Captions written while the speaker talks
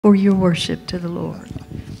for your worship to the Lord.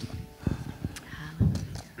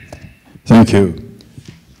 Thank you.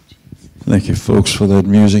 Thank you, folks, for that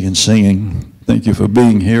music and singing. Thank you for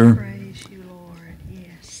being here. Praise you, Lord.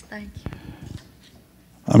 Yes, thank you.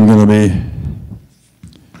 I'm going to be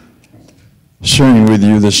sharing with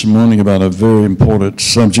you this morning about a very important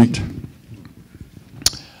subject.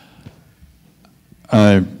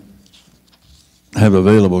 I have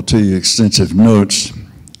available to you extensive notes.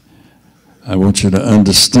 I want you to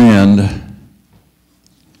understand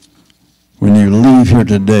when you leave here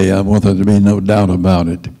today, I want there to be no doubt about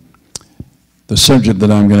it. The subject that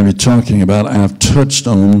I'm going to be talking about, I've touched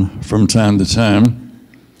on from time to time.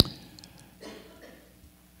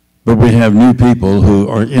 But we have new people who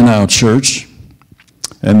are in our church,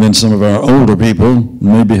 and then some of our older people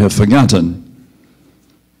maybe have forgotten.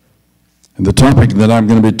 And the topic that I'm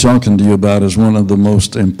going to be talking to you about is one of the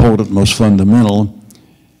most important, most fundamental,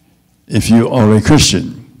 if you are a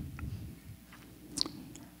Christian.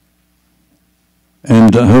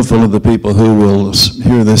 And hopefully the people who will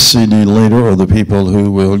hear this CD later, or the people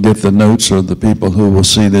who will get the notes, or the people who will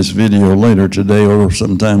see this video later today or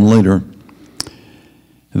sometime later,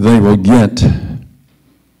 they will get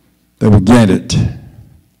it.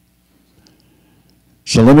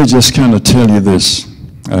 So let me just kind of tell you this.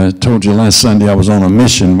 I told you last Sunday I was on a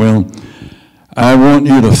mission. Well, I want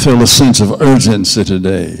you to feel a sense of urgency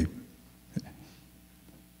today.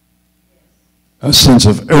 A sense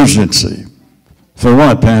of urgency. For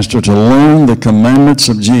what, Pastor? To learn the commandments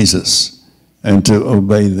of Jesus and to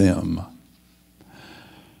obey them.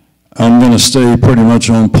 I'm going to stay pretty much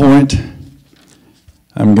on point.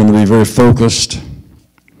 I'm going to be very focused.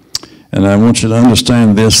 And I want you to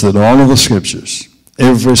understand this, that all of the scriptures,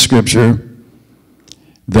 every scripture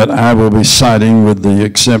that I will be citing with the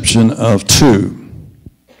exception of 2,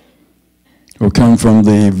 will come from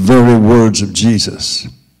the very words of Jesus.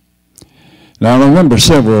 Now, I remember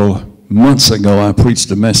several months ago I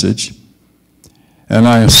preached a message, and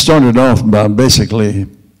I started off by basically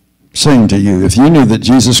saying to you, if you knew that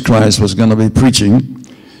Jesus Christ was going to be preaching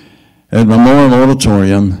at Memorial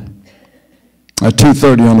Auditorium at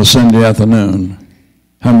 2:30 on a Sunday afternoon,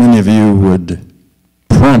 how many of you would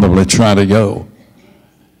probably try to go?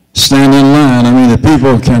 Stand in line. I mean, the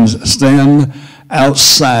people can stand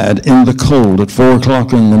outside in the cold at 4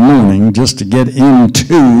 o'clock in the morning just to get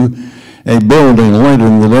into a building later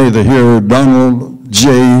in the day to hear Donald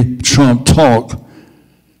J. Trump talk.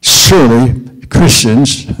 Surely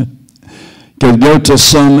Christians could go to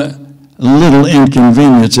some little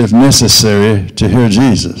inconvenience if necessary to hear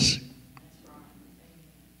Jesus.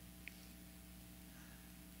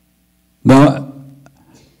 Now,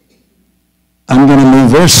 I'm going to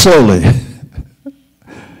move very slowly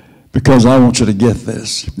because I want you to get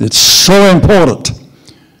this. It's so important.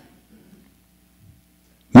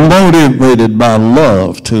 Motivated by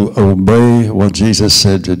love to obey what Jesus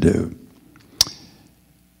said to do.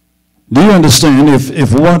 Do you understand,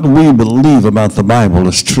 if what we believe about the Bible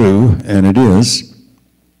is true, and it is,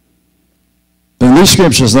 then these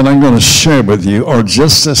scriptures that I'm going to share with you are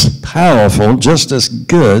just as powerful, just as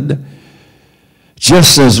good,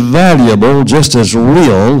 just as valuable, just as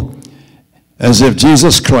real, as if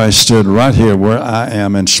Jesus Christ stood right here where I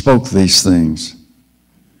am and spoke these things.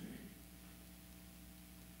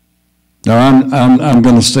 Now, I'm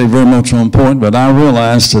going to stay very much on point, but I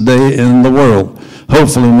realize today in the world,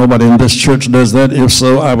 hopefully nobody in this church does that. If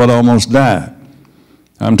so, I would almost die.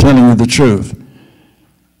 I'm telling you the truth.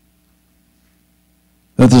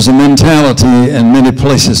 That there's a mentality in many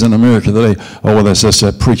places in America today, oh, well, that's just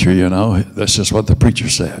that preacher, you know. That's just what the preacher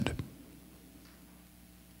said.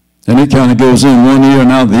 And it kind of goes in one ear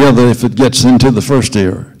and out the other if it gets into the first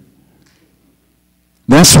ear.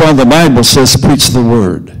 That's why the Bible says preach the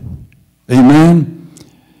word. Amen?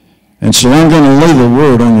 And so I'm going to lay the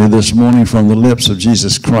word on you this morning from the lips of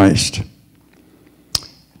Jesus Christ.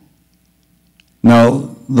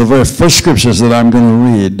 Now, the very first scriptures that I'm going to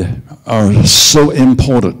read are so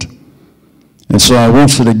important. And so I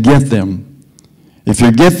want you to get them. If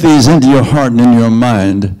you get these into your heart and in your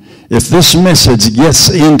mind, if this message gets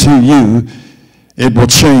into you, it will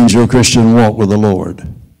change your Christian walk with the Lord.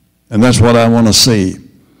 And that's what I want to see.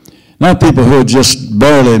 Not people who are just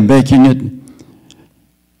barely making it. You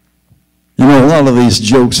know, a lot of these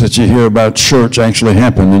jokes that you hear about church actually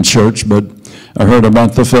happen in church, but I heard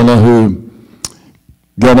about the fellow who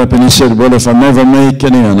got up and he said, well, if I never make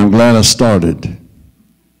it in, I'm glad I started.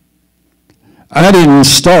 I didn't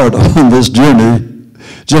start on this journey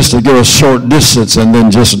just to go a short distance and then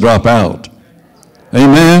just drop out.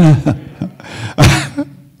 Amen?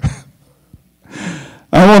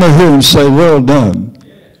 I want to hear him say, well done.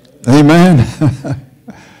 Amen?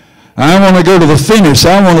 I want to go to the finish.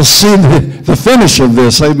 I want to see the finish of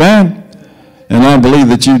this. Amen? And I believe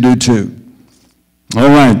that you do too. All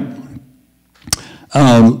right.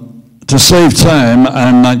 To save time,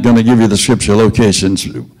 I'm not going to give you the scripture locations.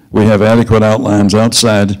 We have adequate outlines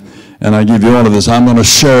outside, and I give you all of this. I'm going to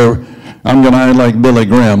share, I'm going to act like Billy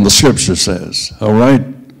Graham, the scripture says. All right?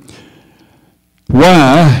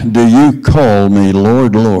 Why do you call me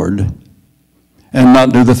Lord, Lord, and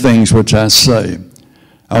not do the things which I say?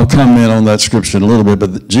 I'll comment on that scripture in a little bit,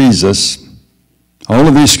 but Jesus, all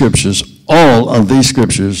of these scriptures,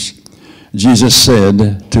 Jesus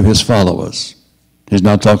said to his followers. He's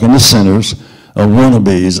not talking to sinners or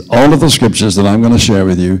wannabes. All of the scriptures that I'm going to share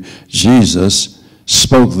with you, Jesus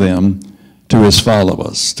spoke them to his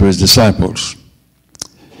followers, to his disciples.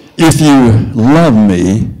 If you love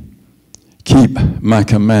me, keep my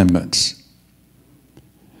commandments.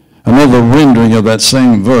 Another rendering of that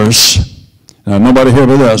same verse. Now, nobody here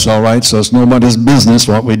but us, all right? So it's nobody's business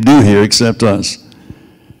what we do here except us.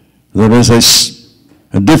 There is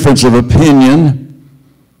a difference of opinion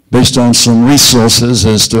based on some resources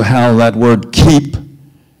as to how that word keep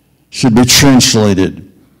should be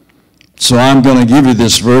translated. So I'm going to give you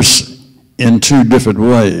this verse in two different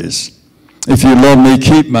ways. If you love me,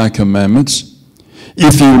 keep my commandments.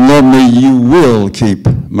 If you love me, you will keep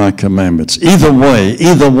my commandments. Either way,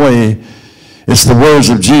 it's the words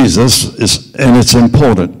of Jesus, and it's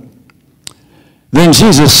important. Then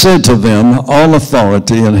Jesus said to them, all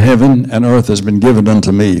authority in heaven and earth has been given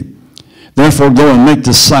unto me. Therefore go and make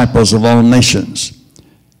disciples of all nations,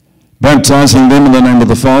 baptizing them in the name of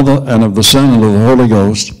the Father and of the Son and of the Holy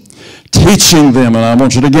Ghost, teaching them, and I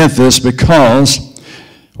want you to get this because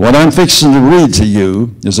what I'm fixing to read to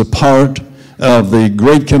you is a part of the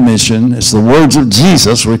Great Commission. It's the words of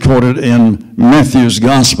Jesus recorded in Matthew's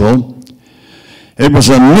Gospel. It was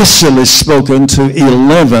initially spoken to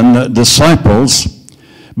 11 disciples,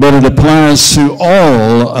 but it applies to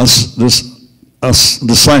all us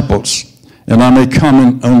disciples. And I may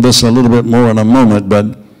comment on this a little bit more in a moment,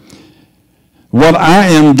 but what I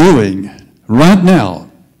am doing right now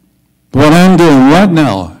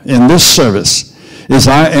in this service is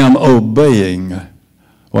I am obeying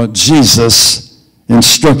what Jesus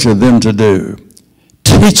instructed them to do,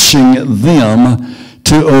 teaching them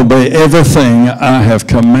to obey everything I have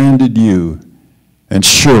commanded you, and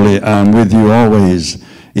surely I'm with you always,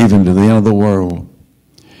 even to the end of the world.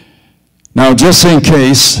 Now, just in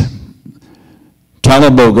case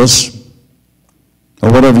Tyler Bogus,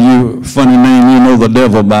 or whatever funny name you know the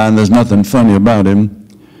devil by, and there's nothing funny about him,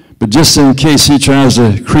 but just in case he tries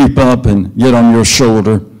to creep up and get on your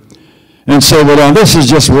shoulder and say, well, now, this is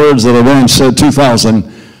just words that a man said 2,000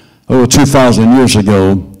 years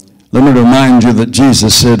ago. Let me remind you that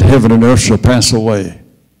Jesus said, heaven and earth shall pass away,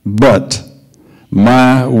 but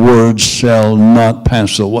my words shall not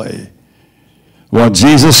pass away. What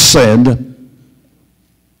Jesus said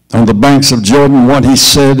on the banks of Jordan, what he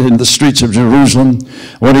said in the streets of Jerusalem,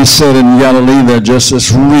 what he said in Galilee, they're just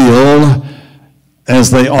as real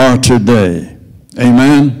as they are today.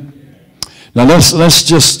 Amen? Now let's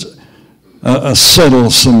just settle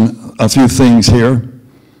a few things here.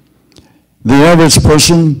 The average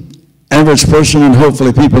person, and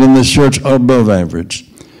hopefully people in this church are above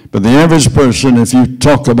average. But the average person, if you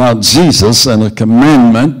talk about Jesus and a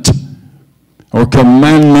commandment or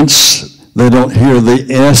commandments, they don't hear the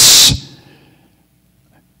S.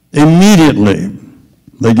 Immediately,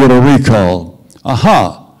 they get a recall.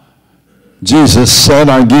 Aha! Jesus said,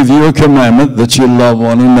 I give you a commandment that you love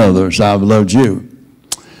one another as I've loved you.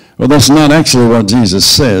 Well, that's not actually what Jesus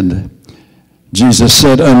said. Jesus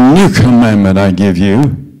said, a new commandment I give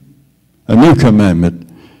you. A new commandment.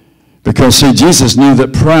 Because, see, Jesus knew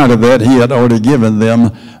that prior to that, he had already given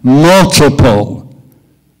them multiple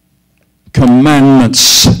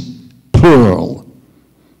commandments. Plural.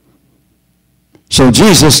 So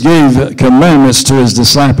Jesus gave commandments to his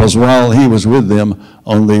disciples while he was with them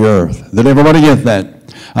on the earth. Did everybody get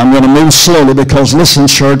that? I'm going to move slowly because, listen,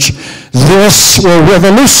 church, this will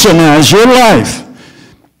revolutionize your life.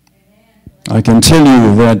 I can tell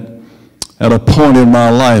you that at a point in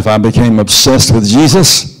my life, I became obsessed with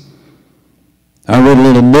Jesus. I wrote a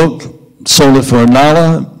little book, sold it for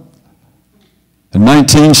 $1 in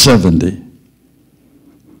 1970.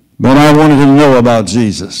 But I wanted to know about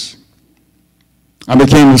Jesus. I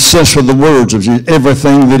became obsessed with the words of Jesus,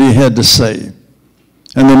 everything that he had to say.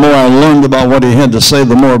 And the more I learned about what he had to say,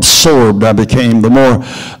 the more absorbed I became, the more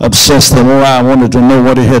obsessed, the more I wanted to know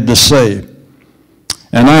what he had to say.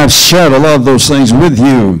 And I have shared a lot of those things with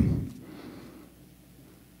you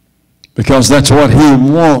because that's what he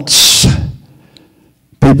wants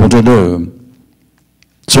people to do.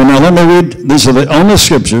 So now let read, these are the only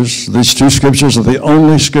scriptures, these two scriptures are the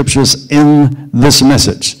only scriptures in this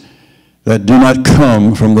message that do not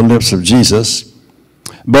come from the lips of Jesus,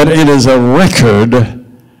 but it is a record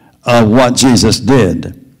of what Jesus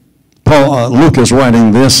did. Luke is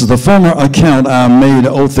writing this, the former account I made,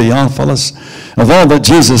 O Theophilus, of all that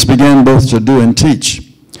Jesus began both to do and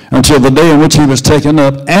teach, until the day in which he was taken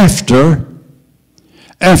up, after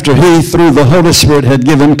he, through the Holy Spirit, had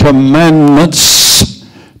given commandments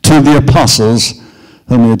to the apostles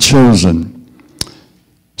whom he had chosen.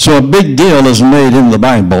 So a big deal is made in the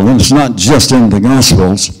Bible, and it's not just in the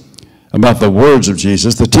Gospels, about the words of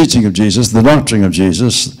Jesus, the teaching of Jesus, the doctrine of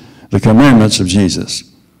Jesus, the commandments of Jesus.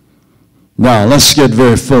 Now, let's get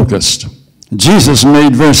very focused. Jesus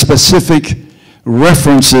made very specific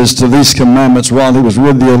references to these commandments while he was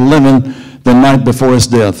with the 11 the night before his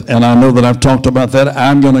death. And I know that I've talked about that.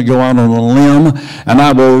 I'm going to go out on a limb, and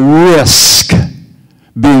I will risk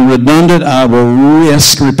being redundant. I will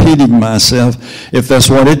risk repeating myself if that's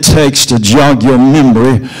what it takes to jog your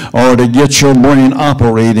memory or to get your brain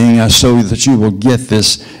operating so that you will get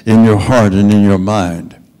this in your heart and in your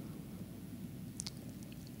mind.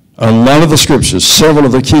 A lot of the scriptures, several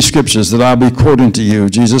of the key scriptures that I'll be quoting to you,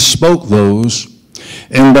 Jesus spoke those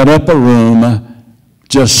in that upper room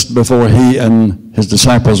just before he and his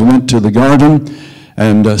disciples went to the garden,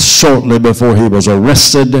 and shortly before he was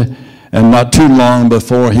arrested, and not too long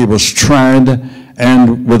before he was tried,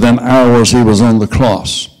 and within hours he was on the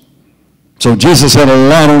cross. So Jesus had a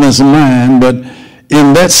lot on his mind, but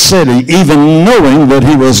in that setting, even knowing that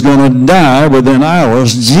he was going to die within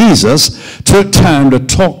hours, Jesus took time to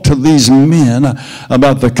talk to these men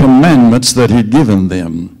about the commandments that he'd given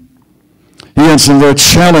them. He had some very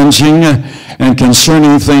challenging and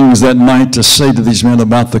concerning things that night to say to these men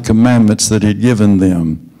about the commandments that he'd given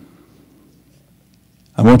them.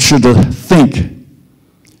 I want you to think,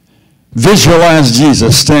 visualize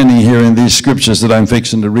Jesus standing here in these scriptures that I'm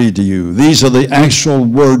fixing to read to you. These are the actual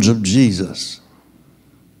words of Jesus.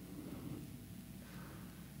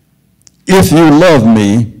 If you love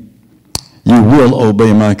me, you will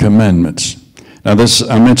obey my commandments. Now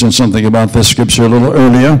I mentioned something about this scripture a little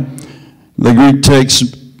earlier. The Greek texts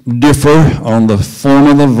differ on the form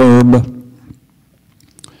of the verb.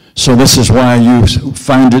 So this is why you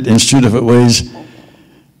find it in two different ways.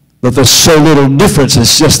 But there's so little difference.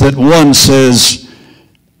 It's just that one says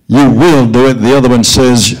you will do it. The other one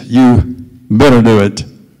says you better do it.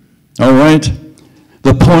 All right?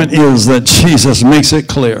 The point is that Jesus makes it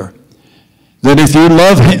clear that if you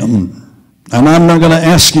love him, and I'm not going to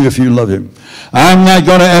ask you if you love him. I'm not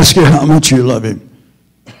going to ask you how much you love him.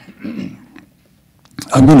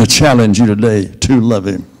 I'm going to challenge you today to love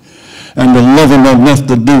him and to love him enough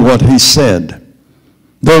to do what he said.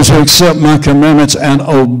 Those who accept my commandments and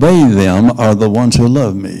obey them are the ones who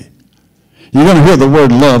love me. You're going to hear the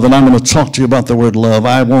word love, and I'm going to talk to you about the word love.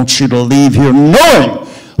 I want you to leave here knowing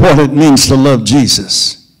what it means to love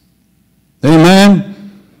Jesus. Amen?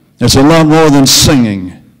 It's a lot more than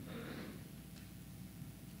singing.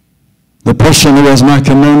 The person who has my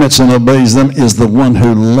commandments and obeys them is the one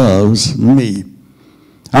who loves me.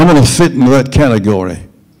 I'm going to fit into that category.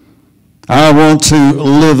 I want to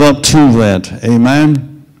live up to that. Amen?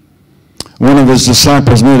 One of his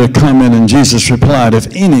disciples made a comment, and Jesus replied, if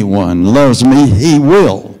anyone loves me, he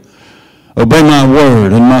will obey my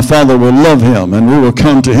word, and my Father will love him, and we will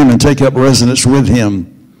come to him and take up residence with him.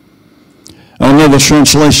 Another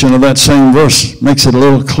translation of that same verse makes it a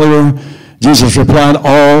little clearer. Jesus replied,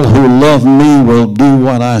 all who love me will do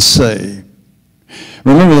what I say.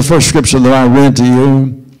 Remember the first scripture that I read to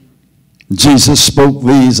you? Jesus spoke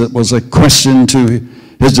these. It was a question to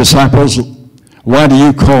his disciples. Why do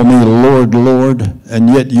you call me Lord, Lord, and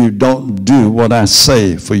yet you don't do what I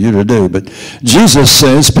say for you to do? But Jesus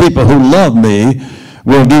says people who love me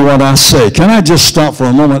will do what I say. Can I just stop for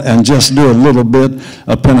a moment and just do a little bit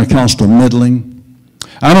of Pentecostal middling?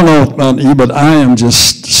 I don't know about you, but I am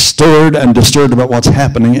just stirred and disturbed about what's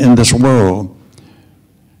happening in this world.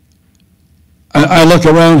 I look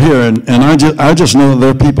around here, and I just know that there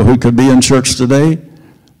are people who could be in church today.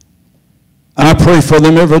 I pray for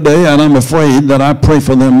them every day, and I'm afraid that I pray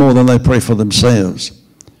for them more than they pray for themselves.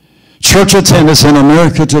 Church attendance in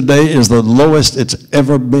America today is the lowest it's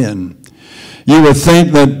ever been. You would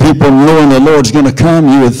think that people knowing the Lord's going to come,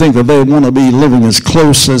 you would think that they want to be living as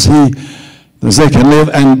close as they can live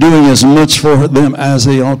and doing as much for them as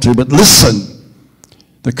they ought to. But listen,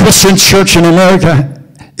 the Christian church in America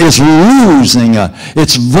is losing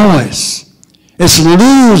its voice. It's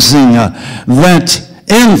losing that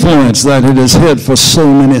influence that it has had for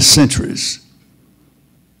so many centuries.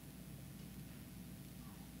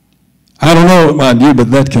 I don't know about you,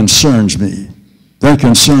 but that concerns me. That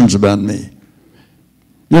concerns about me.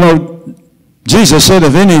 You know, Jesus said,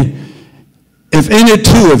 if any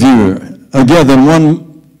two of you are gathered in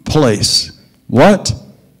one place, what?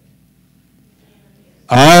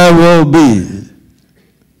 I will be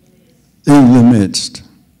in the midst.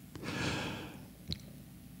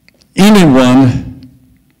 Anyone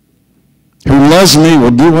who loves me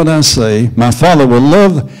will do what I say. My Father will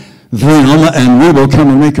love them, and we will come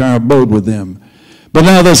and make our abode with them. But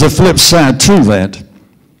now there's a flip side to that.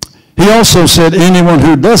 He also said, anyone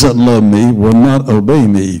who doesn't love me will not obey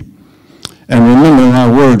me. And remember, my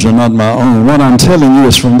words are not my own. What I'm telling you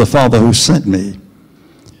is from the Father who sent me.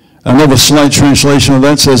 Another slight translation of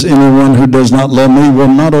that says, anyone who does not love me will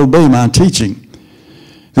not obey my teaching.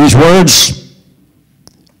 These words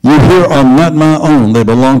you hear are not my own. They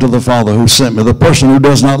belong to the Father who sent me. The person who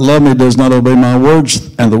does not love me does not obey my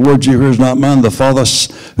words, and the words you hear is not mine. The Father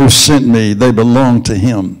who sent me, they belong to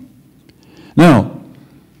him. Now,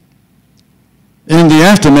 in the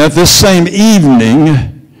aftermath, this same evening,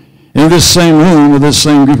 in this same room with this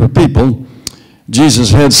same group of people, Jesus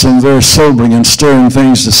had some very sobering and stirring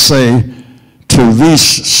things to say to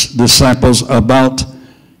these disciples about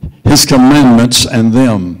his commandments and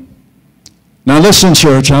them. Now listen,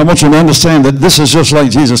 church, I want you to understand that this is just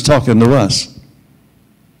like Jesus talking to us.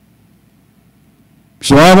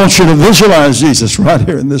 So I want you to visualize Jesus right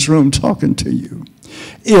here in this room talking to you.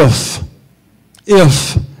 If,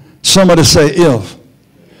 somebody say if.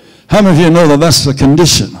 How many of you know that that's the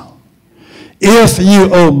condition? If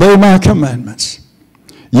you obey my commandments,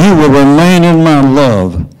 you will remain in my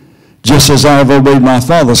love, just as I have obeyed my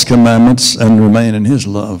Father's commandments and remain in his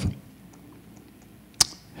love.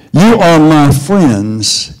 You are my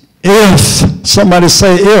friends if, somebody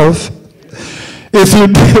say if you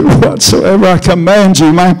do whatsoever I command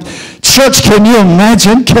you. My church, can you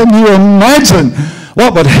imagine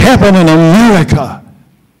what would happen in America?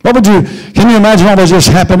 Can you imagine what would just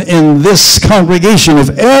happen in this congregation if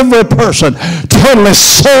every person totally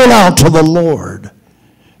sold out to the Lord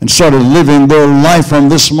and started living their life from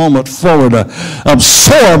this moment forward,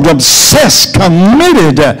 absorbed, obsessed,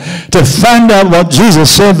 committed to find out what Jesus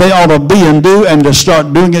said they ought to be and do, and to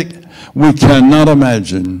start doing it? We cannot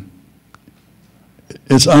imagine.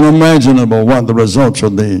 It's unimaginable what the results will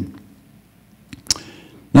be.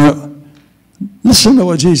 Now, listen to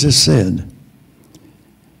what Jesus said.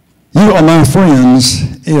 You are my friends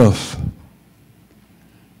if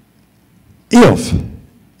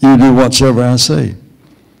you do whatsoever I say.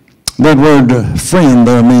 That word friend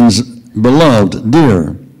there means beloved,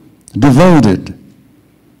 dear, devoted,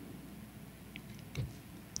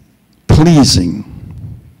 pleasing.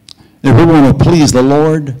 If we want to please the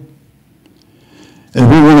Lord, if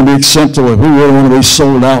we want to be acceptable, if we really want to be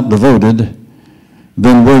sold out, devoted,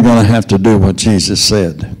 then we're going to have to do what Jesus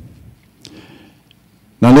said.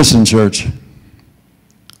 Now listen, church.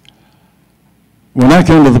 When I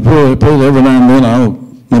come to the pulpit, every now and then I'll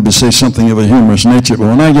maybe say something of a humorous nature, but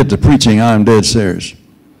when I get to preaching, I'm dead serious.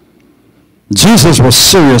 Jesus was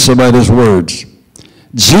serious about his words.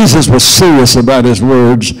 Jesus was serious about his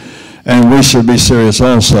words, and we should be serious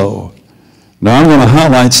also. Now I'm going to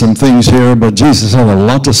highlight some things here, but Jesus had a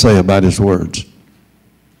lot to say about his words.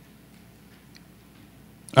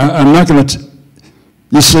 I'm not going to,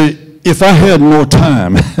 you see, if I had more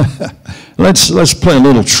time, let's play a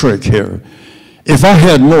little trick here. If I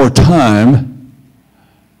had more time,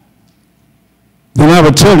 then I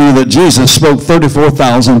would tell you that Jesus spoke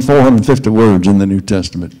 34,450 words in the New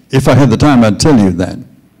Testament. If I had the time, I'd tell you that.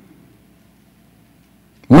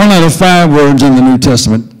 1 out of 5 words in the New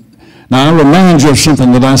Testament. Now, I remind you of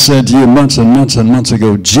something that I said to you months and months and months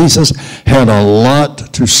ago. Jesus had a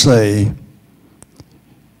lot to say.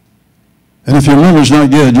 And if your memory's not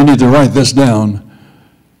good, you need to write this down.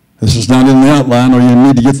 This is not in the outline, or you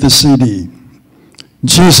need to get this CD.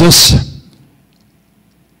 Jesus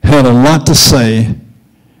had a lot to say,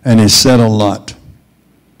 and he said a lot.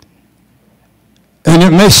 And it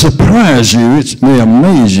may surprise you, it may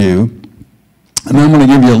amaze you, and I'm going to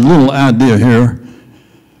give you a little idea here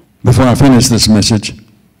before I finish this message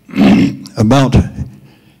about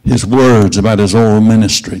his words, about his oral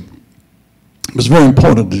ministry. It was very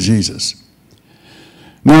important to Jesus.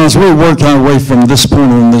 Now, as we work our way from this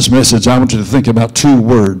point on this message, I want you to think about 2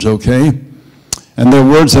 words, okay? And they're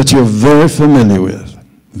words that you're very familiar with,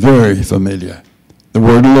 very familiar. The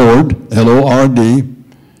word Lord, L-O-R-D,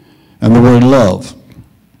 and the word love.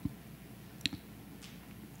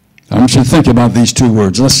 I want you to think about these 2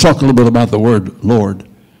 words. Let's talk a little bit about the word Lord.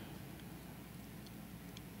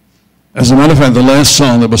 As a matter of fact, the last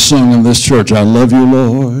song that was sung in this church, I love you,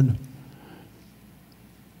 Lord.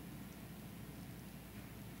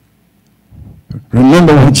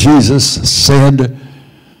 Remember what Jesus said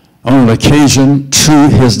on an occasion to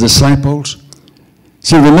his disciples?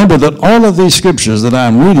 See, remember that all of these scriptures that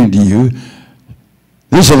I'm reading to you,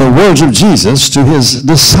 these are the words of Jesus to his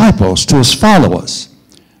disciples, to his followers.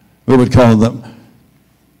 We would call them,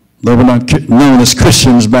 they were not known as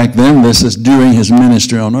Christians back then. This is during his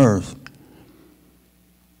ministry on earth.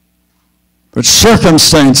 But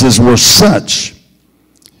circumstances were such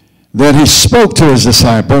that he spoke to his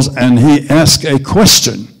disciples and he asked a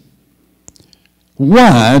question.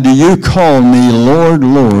 Why do you call me Lord,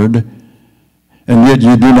 Lord, and yet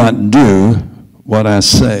you do not do what I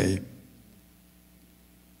say?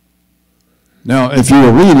 Now, if you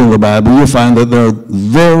are reading the Bible, you'll find that there are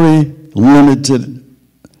very limited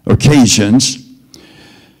occasions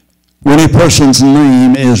when a person's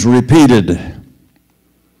name is repeated.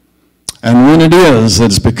 And when it is,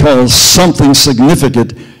 it's because something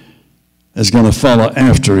significant is going to follow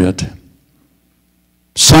after it.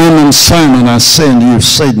 Simon, Simon, I say unto you,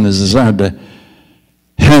 Satan has desired to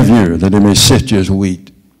have you, that he may sift you as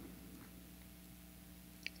wheat.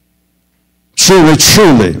 Truly,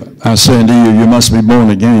 truly, I say unto you, you must be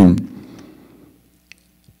born again.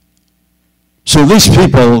 So these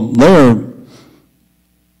people, they're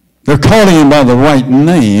calling him by the right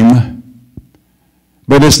name,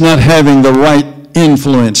 but it's not having the right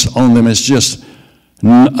influence on them. It's just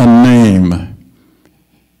a name.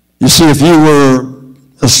 You see, if you were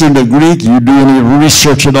a student of Greek, you do any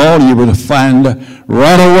research at all, you would find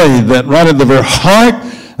right away that right at the very heart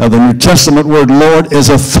of the New Testament word Lord is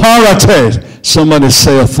authority. Somebody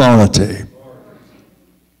say authority.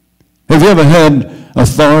 Have you ever had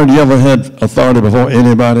authority? You ever had authority before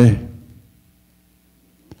anybody?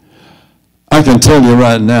 I can tell you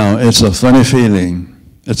right now, it's a funny feeling.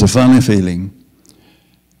 It's a funny feeling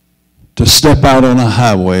to step out on a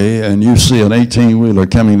highway and you see an 18-wheeler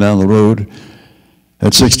coming down the road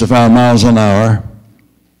at 65 miles an hour,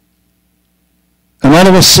 and all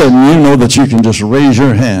of a sudden you know that you can just raise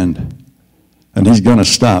your hand and he's going to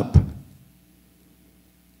stop.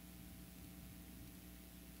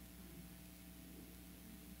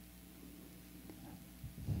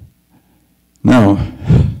 Now,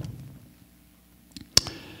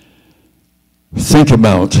 think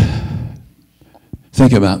about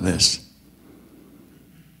this.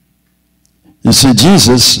 You see,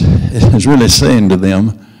 Jesus is really saying to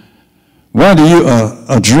them, why do you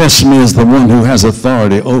address me as the one who has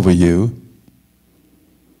authority over you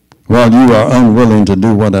while you are unwilling to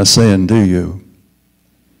do what I say and do you?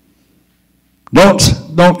 Don't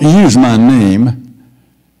use my name.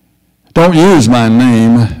 Don't use my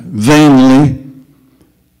name vainly,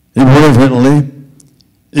 irreverently.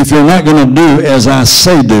 If you're not going to do as I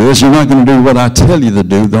say do, if you're not going to do what I tell you to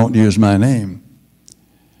do, don't use my name.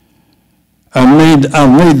 I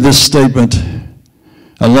made this statement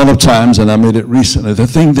a lot of times, and I made it recently. The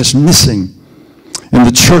thing that's missing in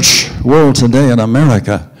the church world today in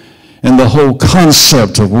America, and the whole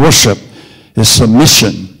concept of worship, is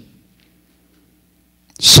submission.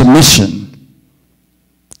 Submission.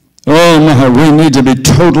 Oh my, we need to be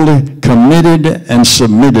totally committed and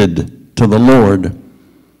submitted to the Lord.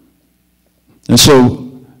 And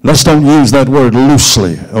so, let's don't use that word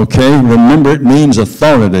loosely, okay? Remember, it means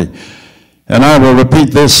authority. And I will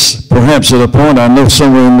repeat this perhaps at a point. I know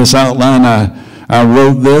somewhere in this outline I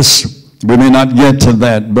wrote this. We may not get to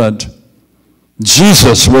that, but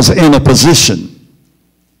Jesus was in a position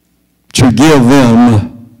to give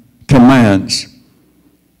them commands.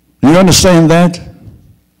 You understand that?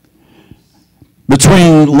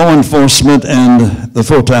 Between law enforcement and the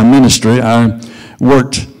full-time ministry, I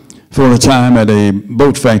worked for a time at a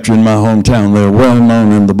boat factory in my hometown. They're well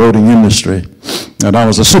known in the boating industry. And I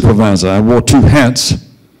was a supervisor. I wore 2 hats.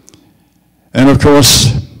 And of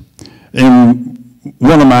course, in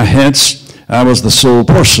one of my hats, I was the sole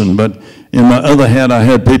person. But in my other hat, I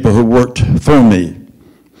had people who worked for me.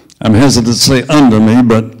 I'm hesitant to say under me,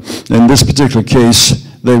 but in this particular case,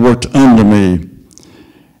 they worked under me.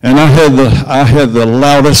 And I had the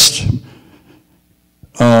loudest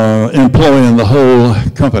employee in the whole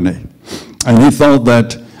company. And he thought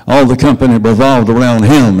that all the company revolved around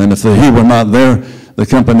him, and if he were not there, the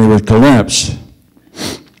company would collapse.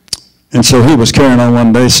 And so he was carrying on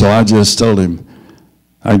one day, so I just told him,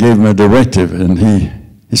 I gave him a directive, and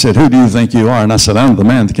he said, who do you think you are? And I said, I'm the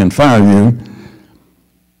man that can fire you.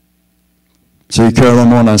 So he carried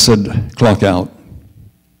on, and I said, clock out.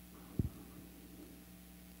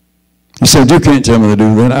 He said, you can't tell me to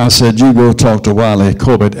do that. I said, you go talk to Wiley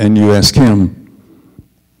Corbett and you ask him.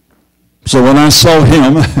 So when I saw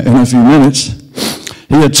him in a few minutes,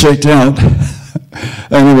 he had checked out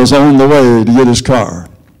and he was on the way to get his car.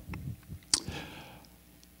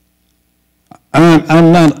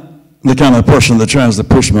 I'm not the kind of person that tries to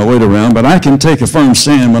push my weight around, but I can take a firm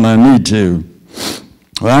stand when I need to.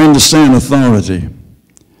 Well, I understand authority.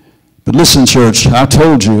 But listen, church, I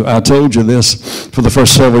told you this for the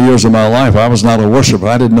first several years of my life. I was not a worshiper.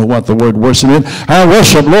 I didn't know what the word worship meant. I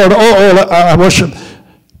worship, Lord, I worship.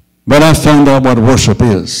 But I found out what worship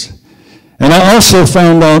is. And I also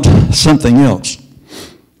found out something else.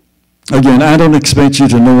 Again, I don't expect you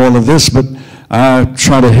to know all of this, but I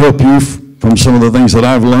try to help you from some of the things that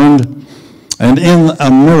I've learned. And in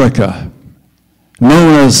America,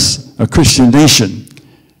 known as a Christian nation,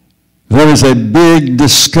 there is a big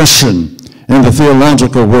discussion in the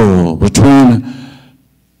theological world between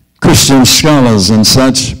Christian scholars and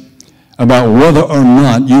such about whether or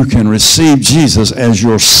not you can receive Jesus as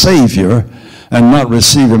your Savior and not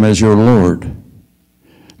receive him as your Lord.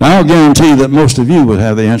 Now, I'll guarantee that most of you would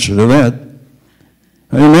have the answer to that.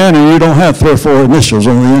 Amen. And you don't have 3 or 4 initials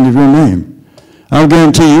on the end of your name. I'll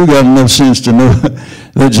guarantee you got enough sense to know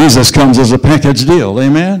that Jesus comes as a package deal.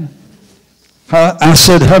 Amen. I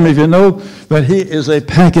said, how many of you know that he is a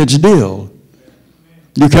package deal?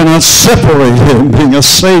 You cannot separate him being a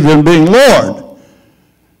Savior and being Lord.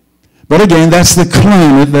 But again, that's the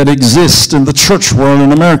climate that exists in the church world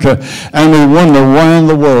in America. And we wonder why in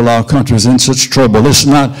the world our country is in such trouble. It's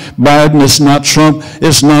not Biden, it's not Trump,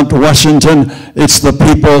 it's not Washington. It's the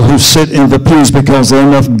people who sit in the pews because there are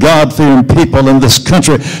enough God-fearing people in this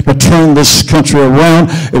country to turn this country around.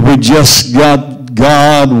 If we just got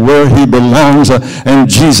God where he belongs and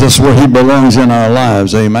Jesus where he belongs in our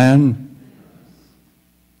lives. Amen.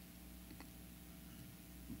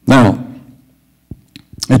 Now,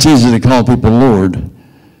 it's easy to call people Lord,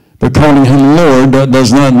 but calling him Lord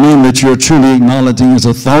does not mean that you're truly acknowledging his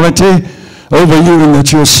authority over you and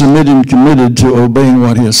that you're submitted and committed to obeying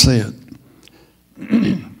what he has said.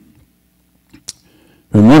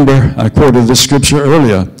 Remember, I quoted this scripture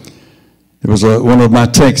earlier. It was one of my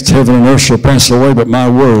texts, heaven and earth shall pass away, but my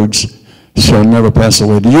words shall never pass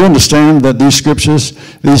away. Do you understand that these scriptures,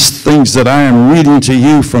 these things that I am reading to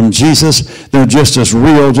you from Jesus, they're just as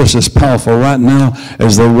real, just as powerful right now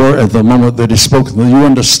as they were at the moment that he spoke them? You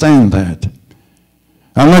understand that?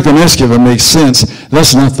 I'm not going to ask you if it makes sense.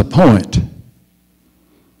 That's not the point.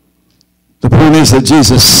 The point is that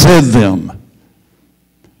Jesus said them.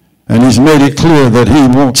 And he's made it clear that he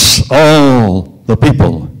wants all the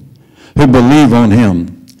people who believe on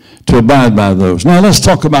him to abide by those. Now let's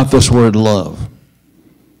talk about this word love.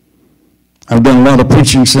 I've done a lot of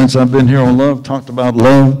preaching since I've been here on love, talked about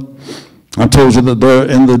love. I told you that there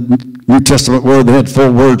in the New Testament word they had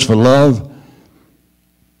 4 words for love.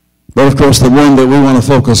 But of course the one that we want to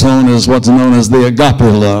focus on is what's known as the agape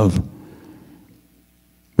love.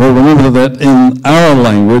 Well, remember that in our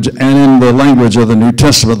language and in the language of the New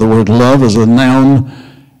Testament, the word love is a noun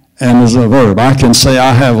and is a verb. I can say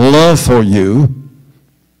I have love for you,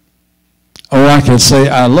 or I can say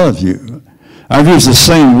I love you. I've used the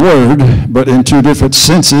same word, but in 2 different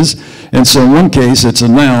senses. And so in one case, it's a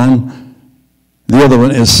noun. The other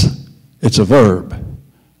one is, it's a verb.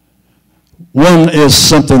 One is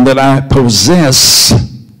something that I possess.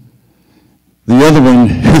 The other one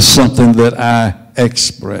is something that I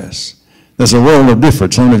express. There's a world of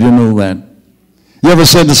difference. How many of you know that? You ever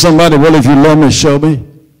said to somebody, well, if you love me, show me?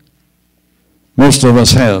 Most of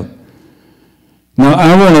us have. Now,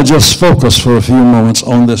 I want to just focus for a few moments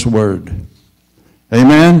on this word.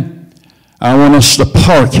 Amen? I want us to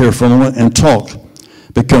park here for a moment and talk,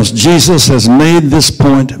 because Jesus has made this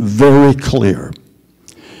point very clear.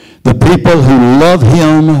 The people who love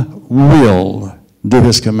him will do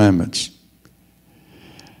his commandments.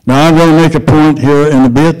 Now, I'm going to make a point here in a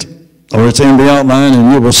bit, or it's in the outline,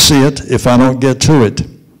 and you will see it if I don't get to it.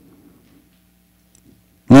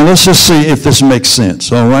 Now, let's just see if this makes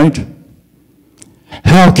sense, all right?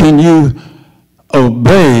 How can you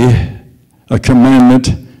obey a commandment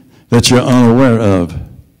that you're unaware of?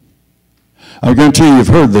 I guarantee you've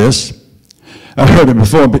heard this. I heard it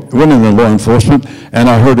before I went into law enforcement, and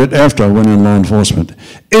I heard it after I went into law enforcement.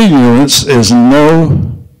 Ignorance is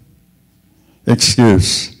no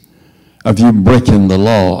excuse of you breaking the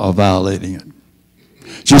law or violating it.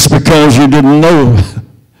 Just because you didn't know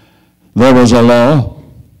there was a law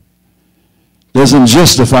doesn't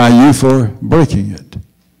justify you for breaking it.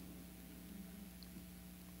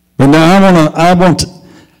 But now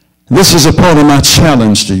this is a part of my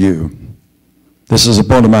challenge to you. This is a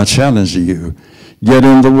part of my challenge to you. Get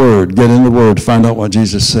in the Word, find out what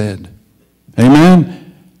Jesus said.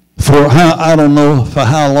 Amen? I don't know for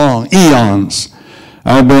how long, eons,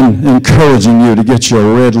 I've been encouraging you to get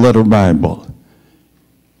your red letter Bible.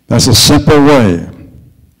 That's a simple way.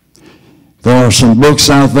 There are some books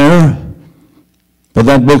out there But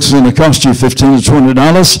that book's going to cost you $15 to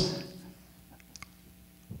 $20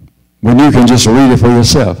 when you can just read it for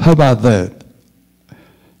yourself. How about that?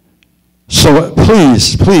 So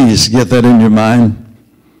please, please get that in your mind.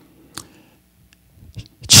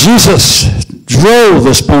 Jesus drove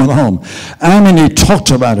this point home. I mean, he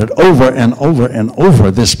talked about it over and over and over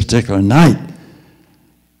this particular night.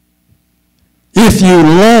 If you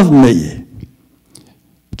love me,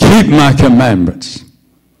 keep my commandments.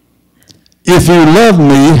 If you love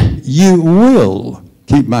me, you will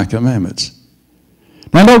keep my commandments.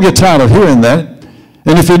 Now, don't get tired of hearing that.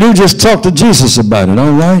 And if you do, just talk to Jesus about it,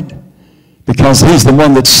 all right? Because he's the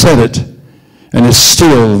one that said it, and it's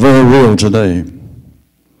still very real today.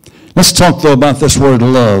 Let's talk, though, about this word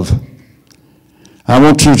love. I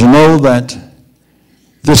want you to know that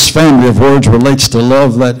this family of words relates to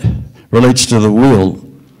love, that relates to the will.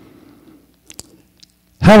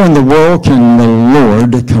 How in the world can the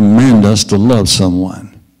Lord command us to love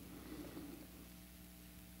someone?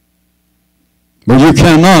 Well, you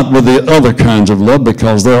cannot with the other kinds of love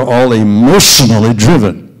because they're all emotionally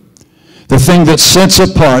driven. The thing that sets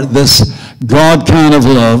apart this God kind of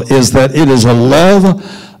love is that it is a love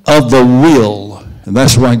of the will. And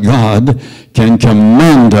that's why God can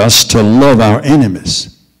command us to love our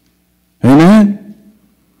enemies. Amen?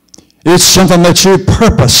 It's something that you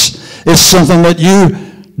purpose. It's something that you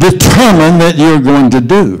determine that you're going to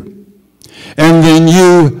do. And then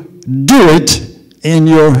you do it in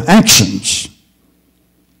your actions.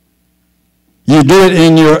 You do it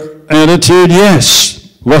in your attitude,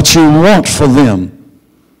 yes. What you want for them.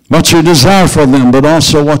 What you desire for them, but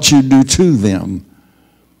also what you do to them.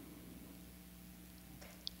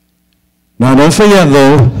 Now, don't forget,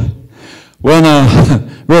 though, when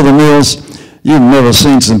Brother Mills, you've never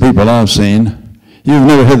seen some people I've seen. You've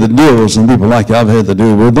never had to deal with some people like I've had to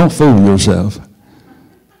deal with. Don't fool yourself.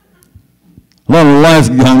 A lot of life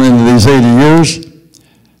gone into these 80 years.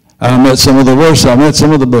 I met some of the worst. I met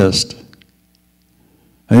some of the best.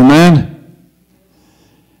 Amen?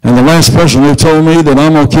 And the last person who told me that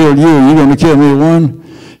I'm going to kill you and you're going to kill me one,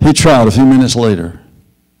 he tried a few minutes later.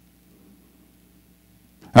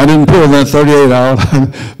 I didn't pull that 38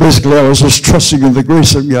 out. Basically, I was just trusting in the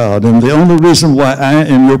grace of God. And the only reason why I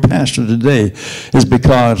am your pastor today is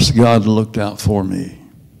because God looked out for me.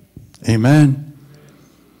 Amen?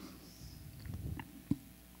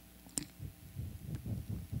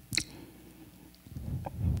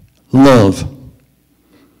 Love.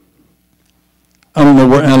 I don't know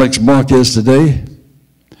where Alex Mark is today.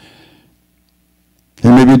 He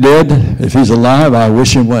may be dead. If he's alive, I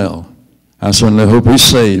wish him well. I certainly hope he's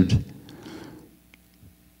saved.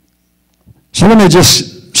 So let me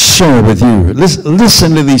just share with you.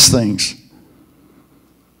 Listen to these things.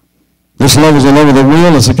 This love is a love of the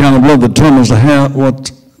will. It's the kind of love that determines to have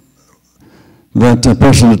what that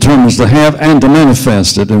person determines to have and to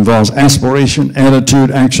manifest. It involves aspiration, attitude,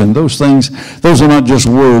 action. Those things, those are not just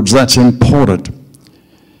words. That's important.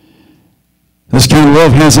 This kind of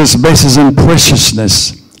love has its basis in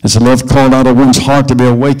preciousness. It's a love called out of one's heart to be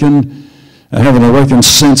awakened. Have an awakened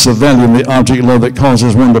sense of value in the object of love that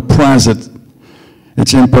causes one to prize it.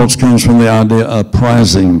 Its impulse comes from the idea of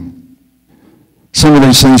prizing. Some of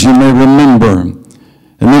these things you may remember.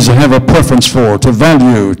 It means to have a preference for, to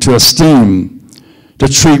value, to esteem, to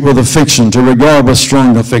treat with affection, to regard with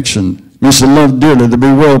strong affection. It means to love dearly, to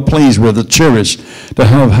be well pleased with, to cherish, to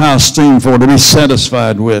have high esteem for, to be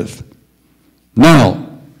satisfied with. Now,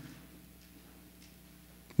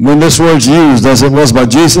 when this word's used, as it was by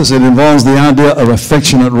Jesus, it involves the idea of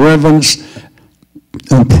affectionate reverence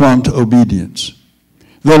and prompt obedience.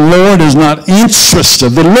 The Lord is not interested.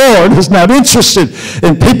 The Lord is not interested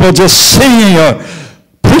in people just singing or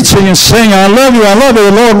preaching and saying, I love you, I love you.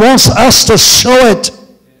 The Lord wants us to show it.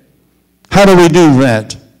 How do we do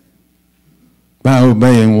that? By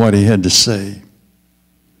obeying what he had to say.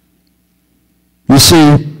 You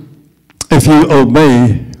see, if you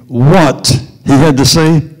obey what he had to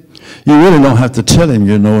say, you really don't have to tell him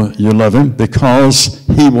you know you love him because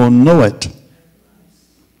he will know it.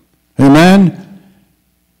 Amen?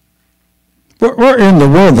 Where in the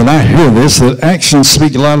world did I hear this, that actions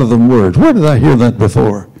speak louder than words? Where did I hear that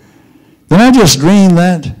before? Did I just dream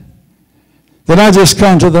that? Did I just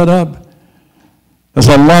conjure that up? There's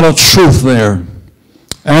a lot of truth there.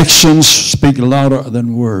 Actions speak louder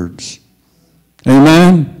than words.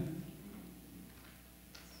 Amen?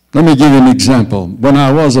 Let me give you an example. When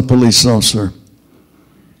I was a police officer,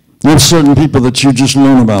 there are certain people that you just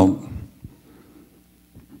learn about.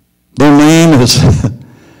 Their name is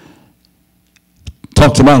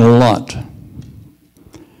talked about a lot.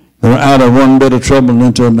 They're out of one bit of trouble and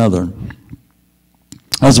into another.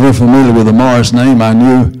 I was very familiar with the Morris name. I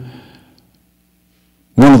knew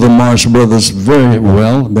one of the Morris brothers very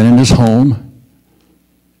well, been in his home.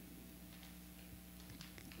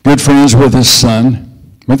 Good friends with his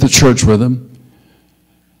son, went to church with him.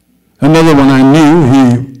 Another one I knew,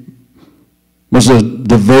 he was a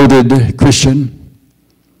devoted Christian.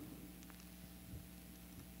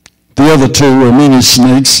 The other two were mean as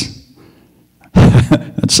snakes.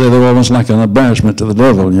 I'd say they were almost like an embarrassment to the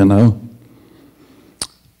devil, you know.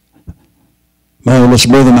 My oldest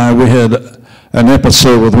brother and I, we had an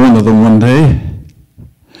episode with one of them one day.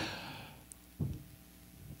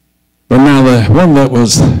 But now the one that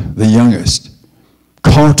was the youngest,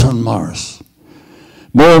 Carlton Morris.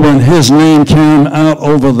 Boy, when his name came out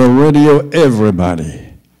over the radio,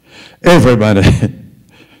 everybody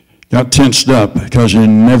got tensed up because you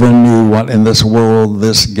never knew what in this world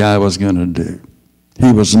this guy was going to do.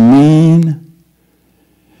 He was mean.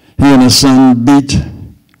 He and his son beat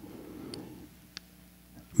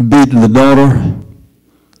the daughter,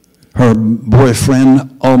 her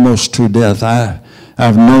boyfriend, almost to death.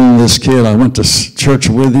 I've known this kid. I went to church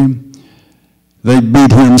with him. They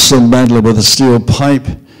beat him so badly with a steel pipe.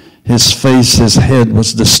 His face, his head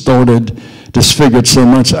was distorted, disfigured so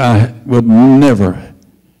much I would never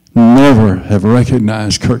have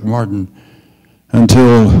recognized Kirk Martin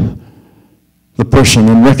until the person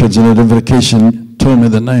in records and identification told me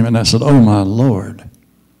the name, and I said, oh my Lord.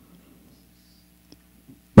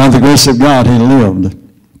 By the grace of God, he lived.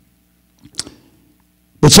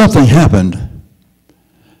 But something happened,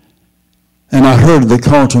 and I heard that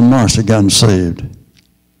Carlton Morris had gotten saved.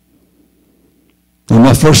 And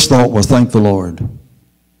my first thought was, thank the Lord.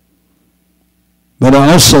 But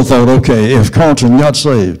I also thought, okay, if Carlton got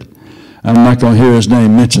saved, I'm not going to hear his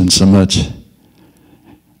name mentioned so much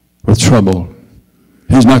with trouble.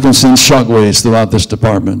 He's not going to send shockwaves throughout this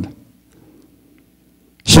department.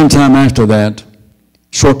 Sometime after that,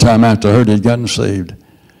 short time after I heard he'd gotten saved,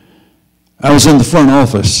 I was in the front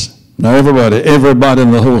office. Now everybody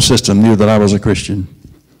in the whole system knew that I was a Christian.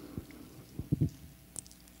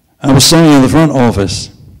 I was sitting in the front office,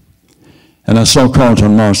 and I saw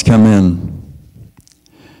Carlton Morris come in.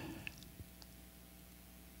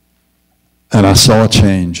 And I saw a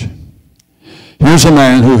change. Here's a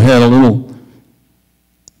man who had a little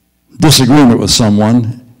disagreement with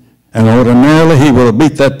someone, and ordinarily he would have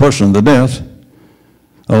beat that person to death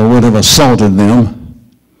or would have assaulted them.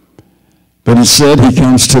 But instead, he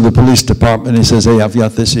comes to the police department and he says, hey, I've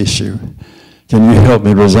got this issue. Can you help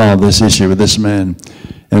me resolve this issue with this man?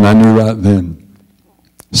 And I knew right then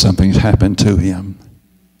something's happened to him.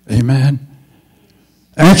 Amen.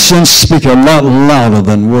 Actions speak a lot louder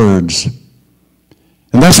than words.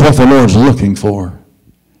 And that's what the Lord's looking for.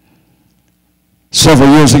 Several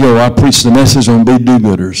years ago, I preached a message on be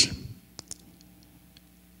do-gooders.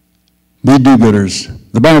 Be do-gooders.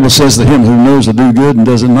 The Bible says to him who knows to do good and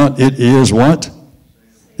does it not, it is what?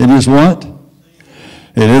 It is what?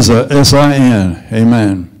 It is a S-I-N.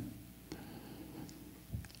 Amen.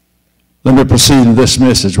 Let me proceed in this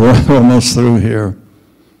message. We're almost through here.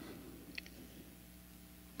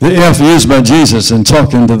 The F used by Jesus in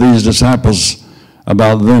talking to these disciples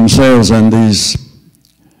about themselves and these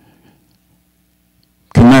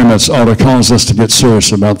commandments ought to cause us to get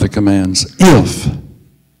serious about the commands. If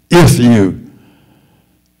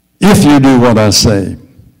you do what I say,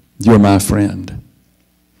 you're my friend.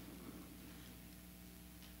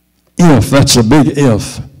 If, that's a big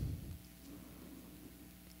if.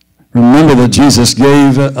 Remember that Jesus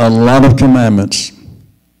gave a lot of commandments.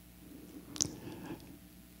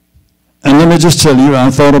 And let me just tell you,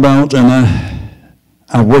 I thought about and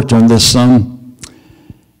I worked on this some.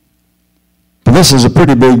 But this is a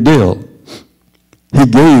pretty big deal. He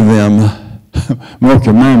gave them more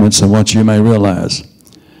commandments than what you may realize.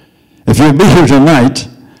 If you'll be here tonight,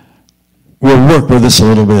 we'll work with this a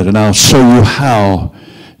little bit, and I'll show you how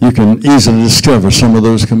you can easily discover some of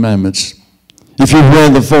those commandments. If you've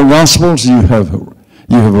read the four Gospels, you have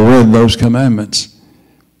read those commandments.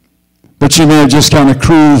 But you may have just kind of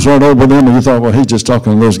cruised right over them, and you thought, well, he's just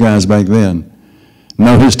talking to those guys back then.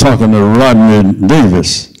 No, he's talking to Rodney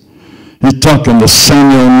Davis. He's talking to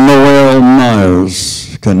Samuel Noel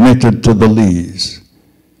Myers, connected to the Lees.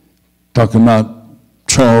 Talking about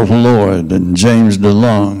Charles Lloyd and James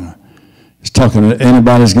DeLong. He's talking to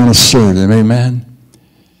anybody who's going to serve him. Amen?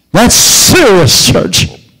 That's serious, church.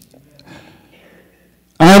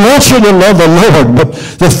 I want you to love the Lord, but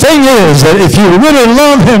the thing is that if you really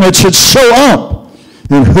love him, it should show up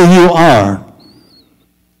in who you are.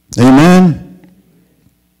 Amen?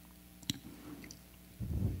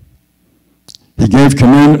 He gave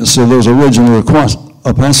commandments to those original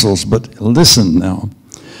apostles, but listen now.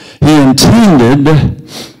 He intended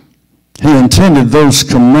those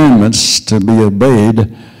commandments to be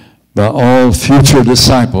obeyed by all future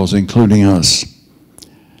disciples, including us.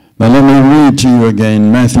 Now let me read to you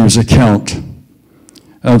again Matthew's account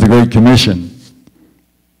of the Great Commission.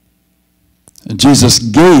 Jesus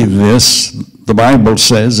gave this, the Bible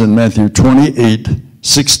says in Matthew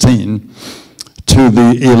 28:16, to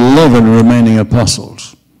the 11 remaining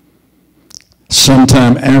apostles,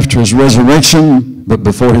 sometime after his resurrection, but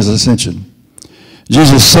before his ascension.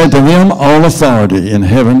 Jesus said to them, all authority in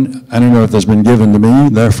heaven and on earth has been given to me,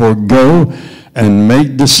 therefore go and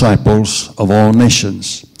make disciples of all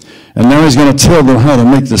nations. And now he's going to tell them how to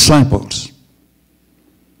make disciples.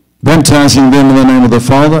 Baptizing them in the name of the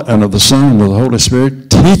Father and of the Son and of the Holy Spirit,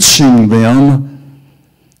 teaching them.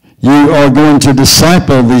 You are going to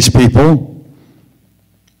disciple these people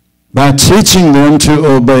by teaching them to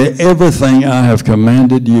obey everything I have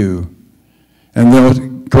commanded you. And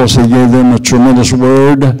then, of course, he gave them a tremendous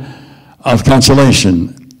word of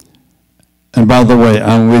consolation. And by the way,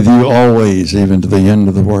 I'm with you always, even to the end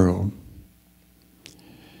of the world.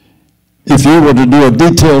 If you were to do a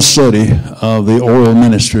detailed study of the oral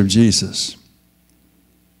ministry of Jesus,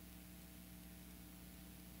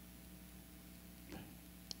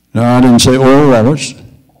 now I didn't say Oral Roberts.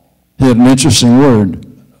 He had an interesting word,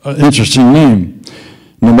 an interesting name.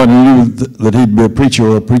 Nobody knew that he'd be a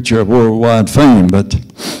preacher of worldwide fame, but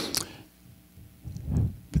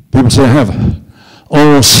people say, I have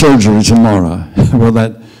oral surgery tomorrow. Well,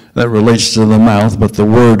 that relates to the mouth, but the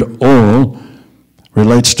word oral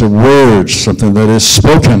relates to words, something that is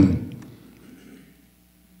spoken.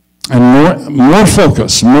 And more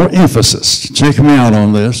focus, more emphasis. Check me out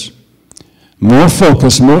on this. More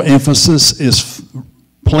focus, more emphasis is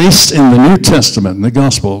placed in the New Testament, in the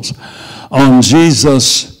Gospels, on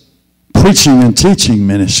Jesus' preaching and teaching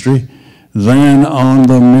ministry than on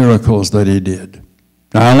the miracles that he did.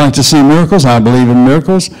 Now, I like to see miracles. I believe in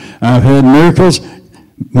miracles. I've had miracles.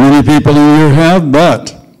 Many people in here have,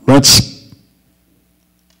 but let's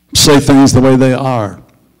say things the way they are.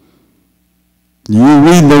 You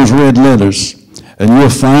read those red letters, and you'll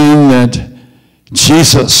find that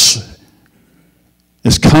Jesus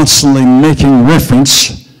is constantly making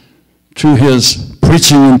reference to his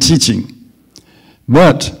preaching and teaching.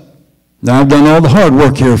 But, now I've done all the hard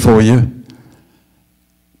work here for you,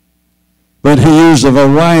 but he used a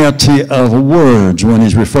variety of words when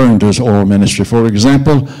he's referring to his oral ministry. For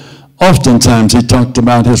example, oftentimes he talked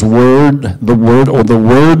about his word, the word or the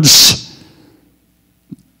words.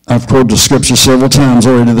 I've quoted the scripture several times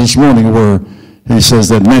already this morning where he says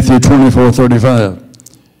that, Matthew 24:35.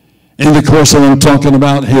 In the course of him talking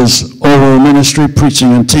about his oral ministry,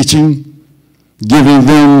 preaching and teaching, giving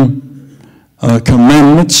them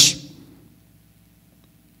commandments,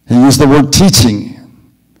 he used the word teaching.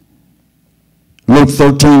 Luke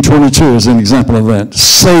 13:22 is an example of that.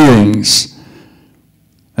 Sayings.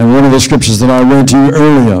 And one of the scriptures that I read to you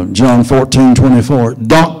earlier, John 14:24,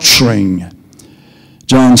 doctrine.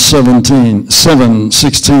 John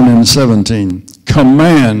 7:16 and 17,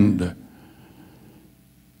 command.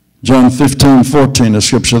 John 15:14, a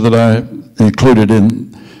scripture that I included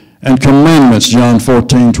in, and commandments, John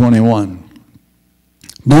 14:21.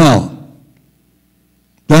 Now,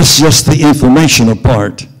 that's just the informational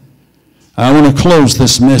part. I want to close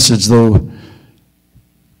this message, though.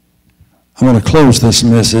 I want to close this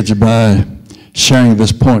message by sharing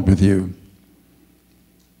this point with you.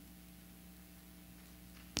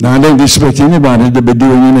 Now, I don't expect anybody to be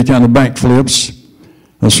doing any kind of backflips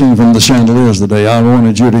or swinging from the chandeliers today. I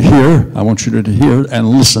want you to hear and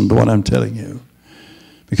listen to what I'm telling you,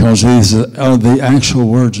 because these are the actual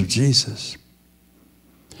words of Jesus.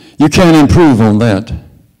 You can't improve on that.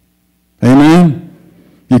 Amen?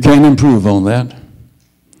 You can't improve on that.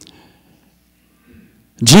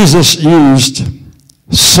 Jesus used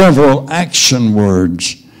several action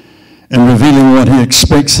words in revealing what he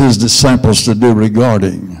expects his disciples to do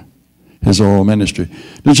regarding his oral ministry.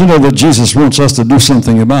 Did you know that Jesus wants us to do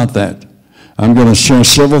something about that? I'm going to share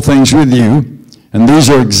several things with you, and these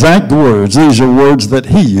are exact words. These are words that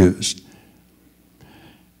he used.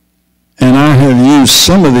 And I have used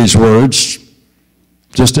some of these words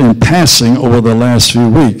just in passing over the last few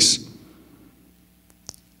weeks.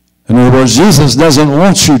 In other words, Jesus doesn't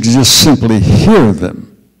want you to just simply hear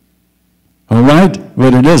them. All right?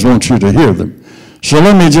 But he does want you to hear them. So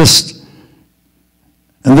let me just,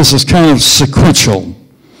 and this is kind of sequential.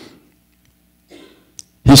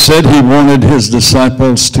 He said he wanted his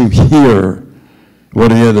disciples to hear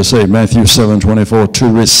what he had to say, Matthew 7:24, to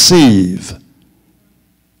receive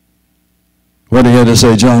what he had to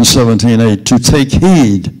say, John 17:8, to take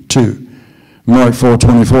heed to Mark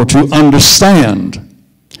 4:24, to understand.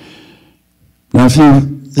 Now, if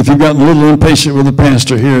you've gotten a little impatient with the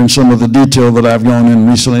pastor here in some of the detail that I've gone in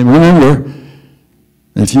recently, remember,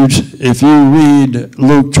 if you read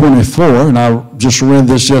Luke 24, and I just read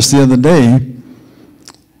this just the other day,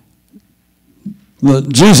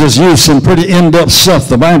 Jesus used some pretty in-depth stuff.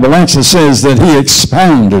 The Bible actually says that he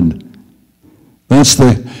expounded. That's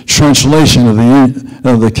the translation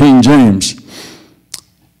of the King James.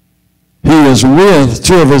 He is with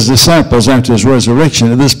two of his disciples after his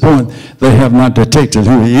resurrection. At this point, they have not detected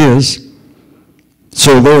who he is.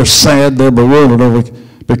 So they're sad, they're bewildered over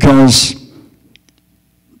because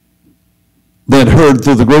they had heard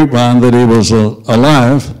through the grapevine that he was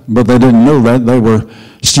alive, but they didn't know that. They were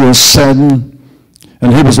still saddened.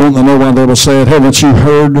 And he was wanting to know why they were sad. Haven't you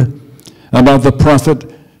heard about the prophet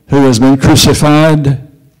who has been crucified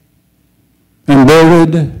and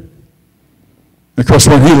buried? Because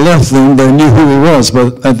when he left them, they knew who he was,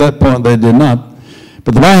 but at that point they did not.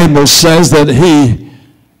 But the Bible says that he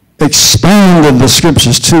expounded the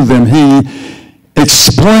scriptures to them. He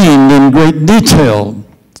explained in great detail.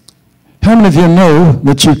 How many of you know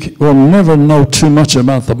that you will never know too much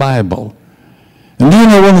about the Bible? And do you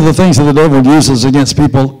know one of the things that the devil uses against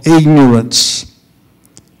people? Ignorance.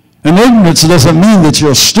 And ignorance doesn't mean that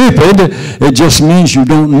you're stupid. It just means you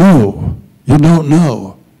don't know. You don't know.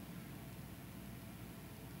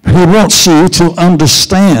 He wants you to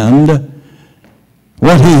understand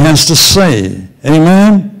what he has to say.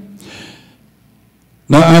 Amen?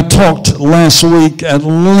 Now, I talked last week at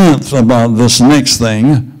length about this next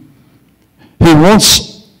thing. He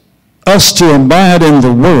wants us to abide in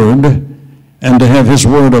the Word and to have his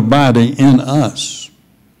Word abiding in us.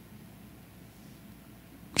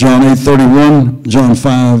 John 8:31, John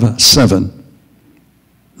 5:7.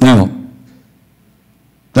 Now,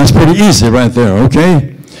 that's pretty easy right there,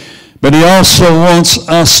 okay? But he also wants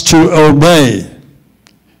us to obey.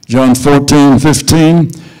 John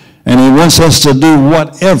 14:15, and he wants us to do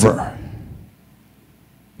whatever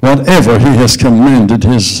he has commanded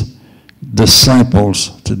his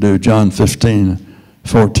disciples to do. John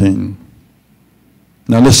 15:14.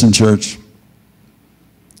 Now listen, church.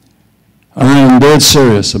 I am dead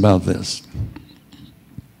serious about this.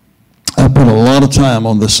 I put a lot of time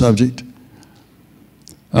on this subject.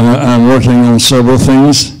 I'm working on several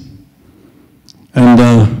things. And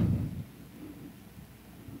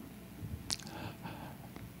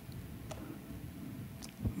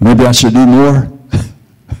maybe I should do more.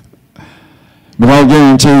 But I'll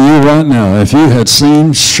guarantee you right now, if you had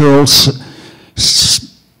seen Cheryl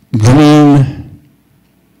Green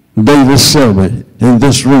Davis Selby in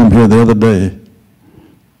this room here the other day,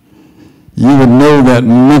 you would know that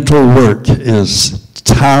mental work is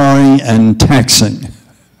tiring and taxing.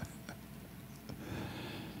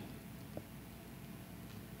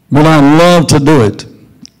 But I love to do it.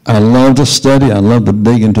 I love to study. I love to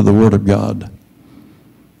dig into the Word of God.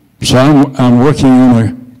 So I'm working on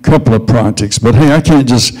a couple of projects. But hey, I can't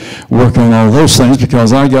just work on all those things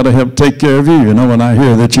because I got to help take care of you. You know, when I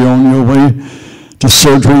hear that you're on your way to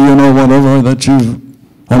surgery, you know, whatever, that you've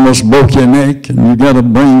almost broke your neck and you got a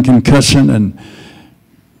brain concussion and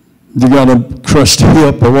you got a crushed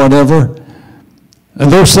hip or whatever.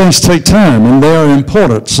 And those things take time and they are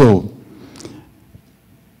important. So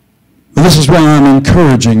this is why I'm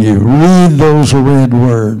encouraging you. Read those red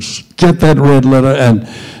words. Get that red letter and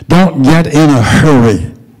don't get in a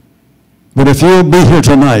hurry. But if you'll be here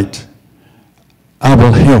tonight, I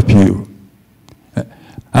will help you.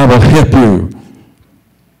 I will help you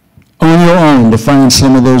on your own to find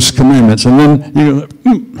some of those commandments. And then you go,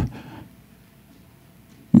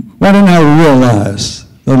 why didn't I realize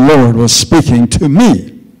the Lord was speaking to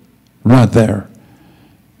me right there?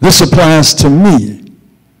 This applies to me.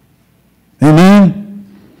 Amen?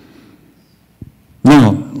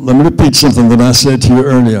 Now, let me repeat something that I said to you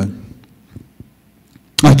earlier.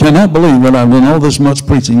 I cannot believe that I've done all this much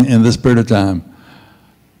preaching in this period of time.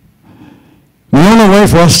 The only way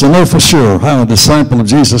for us to know for sure how a disciple of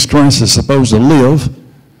Jesus Christ is supposed to live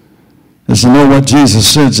is to know what Jesus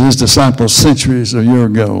said to his disciples centuries or a year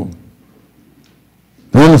ago.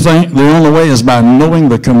 The only way is by knowing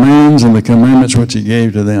the commands and the commandments which he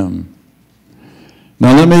gave to them.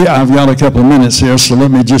 Now I've got a couple of minutes here, so let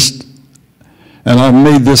me just, and I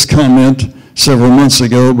made this comment several months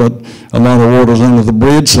ago, but a lot of water's under the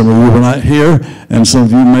bridge. Some of you were not here, and some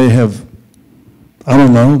of you may have, I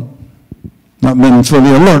don't know, not been fully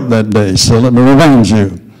alert that day. So let me remind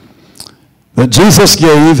you that Jesus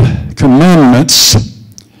gave commandments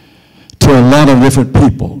to a lot of different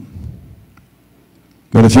people.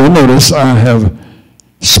 But if you'll notice, I have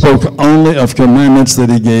spoke only of commandments that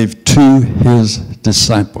he gave to his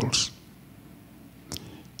disciples.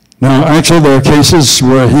 Now, actually, there are cases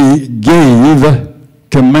where he gave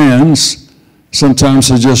commands sometimes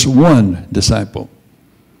to just one disciple.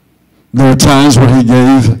 There are times where he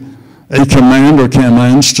gave a command or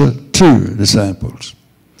commands to two disciples.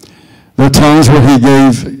 There are times where he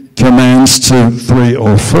gave commands to 3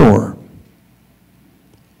 or 4.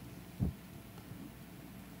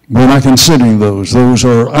 We're not considering those. Those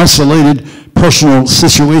are isolated personal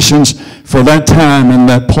situations for that time and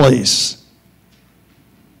that place.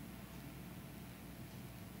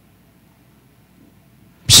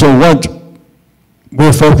 So what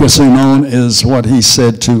we're focusing on is what he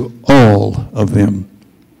said to all of them.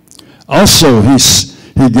 Also,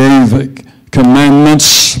 he gave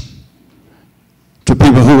commandments to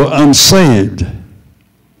people who were unsaved,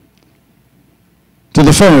 to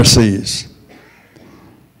the Pharisees.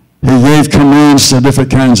 He gave commands to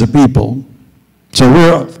different kinds of people. So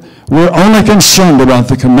we're only concerned about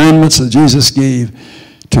the commandments that Jesus gave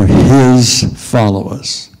to his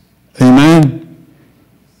followers. Amen?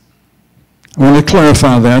 I want to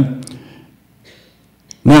clarify that.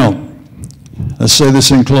 Now, let's say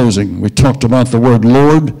this in closing. We talked about the word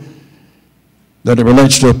Lord, that it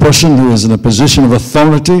relates to a person who is in a position of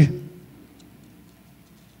authority.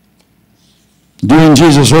 During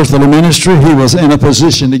Jesus' earthly ministry, he was in a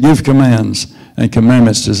position to give commands and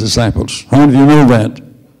commandments to his disciples. How many of you know that?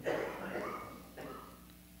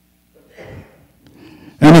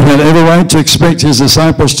 And he had every right to expect his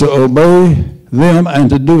disciples to obey them and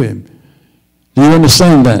to do him. Do you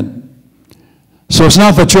understand that? So it's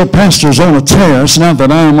not that your pastor's on a tear. It's not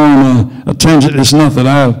that I'm on a tangent. It's not that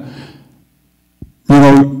I've,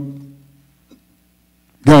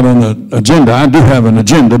 got an agenda. I do have an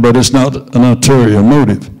agenda, but it's not an ulterior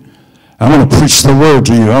motive. I want to preach the word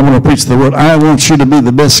to you. I want to preach the word. I want you to be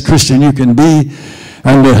the best Christian you can be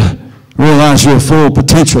and to realize your full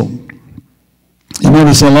potential. You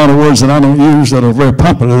notice a lot of words that I don't use that are very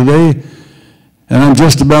popular today, and I'm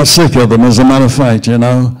just about sick of them, as a matter of fact,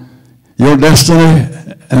 Your destiny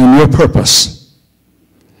and your purpose.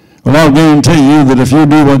 Well, I'll guarantee you that if you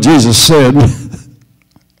do what Jesus said,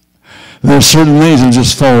 there's certain things that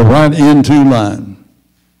just fall right into line.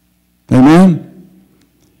 Amen?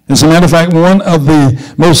 As a matter of fact, one of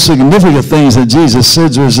the most significant things that Jesus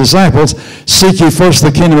said to his disciples, seek ye first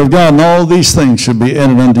the kingdom of God, and all these things should be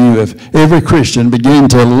added unto you. If every Christian began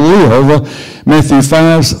to live Matthew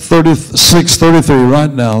 5, 36, 33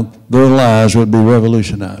 right now, their lives would be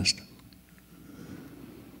revolutionized.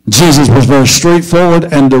 Jesus was very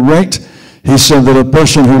straightforward and direct. He said that a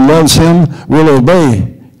person who loves him will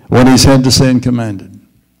obey what he's had to say and commanded.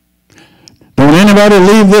 Don't anybody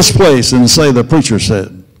leave this place and say the preacher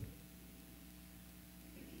said.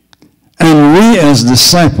 And we as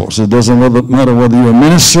disciples, it doesn't matter whether you're a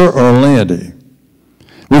minister or a laity,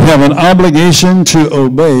 we have an obligation to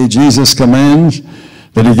obey Jesus' commands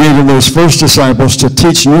that he gave to those first disciples to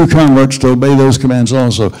teach new converts to obey those commands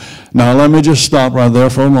also. Now let me just stop right there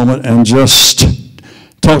for a moment and just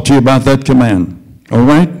talk to you about that command. All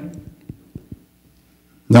right?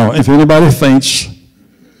 Now, if anybody faints,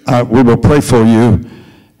 we will pray for you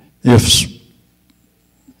if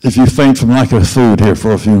you faint from lack of food here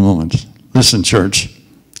for a few moments. Listen, church.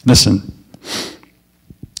 Listen.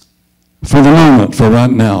 For the moment, for right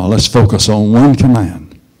now, let's focus on one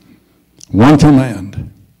command. One command.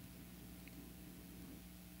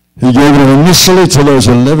 He gave it initially to those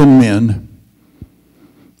 11 men.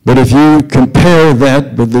 But if you compare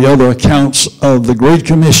that with the other accounts of the Great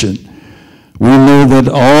Commission, we know that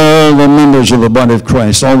all the members of the body of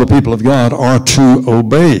Christ, all the people of God, are to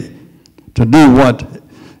obey, to do what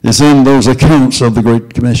is in those accounts of the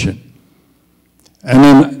Great Commission. And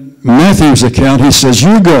in Matthew's account, he says,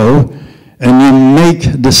 you go and you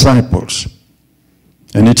make disciples.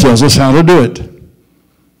 And he tells us how to do it.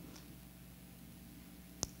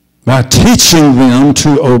 By teaching them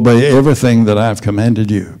to obey everything that I've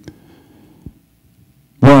commanded you.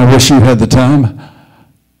 Well, I wish you had the time.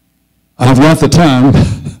 I've got the time.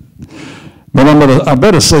 But I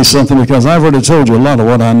better say something because I've already told you a lot of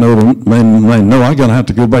what I know. I'm going to have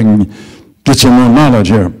to go back and get some more knowledge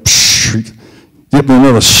here. Get me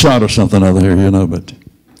another shot or something over here, but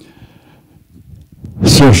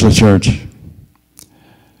seriously, church.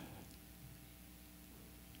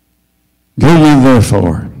 Go ye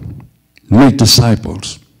therefore, make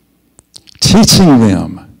disciples, teaching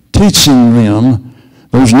them,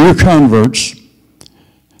 those new converts,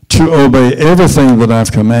 to obey everything that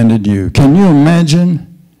I've commanded you. Can you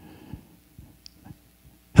imagine?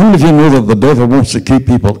 How many of you know that the devil wants to keep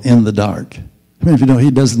people in the dark? How many of you know he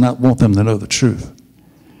does not want them to know the truth?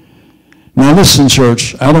 Now listen,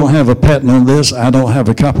 church, I don't have a patent on this. I don't have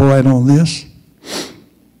a copyright on this.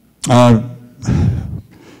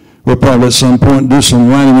 We'll probably at some point do some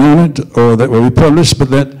writing on it, or that will be published, but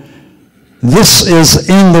that this is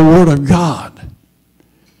in the Word of God.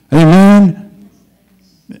 Amen?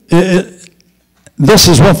 This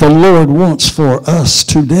is what the Lord wants for us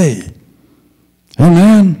today.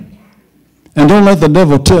 Amen? And don't let the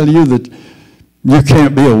devil tell you that you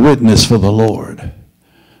can't be a witness for the Lord,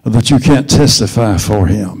 or that you can't testify for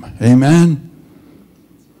Him. Amen?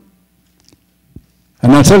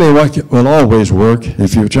 And I'll tell you what will always work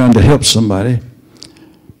if you're trying to help somebody.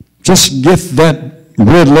 Just get that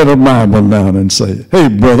red letter Bible down and say, hey,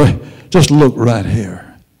 brother, just look right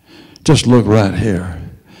here. Just look right here.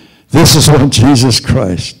 This is what Jesus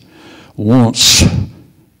Christ wants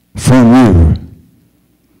from you.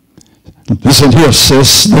 Listen here,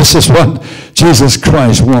 sis. This is what Jesus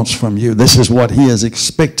Christ wants from you. This is what He is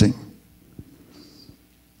expecting.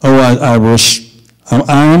 Oh, I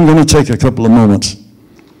am going to take a couple of moments.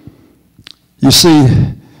 You see,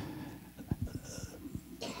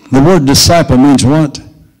 the word disciple means what?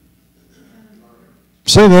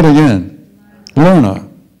 Say that again. Learner.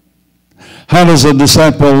 How does a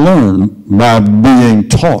disciple learn? By being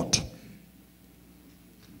taught.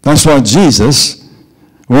 That's why Jesus,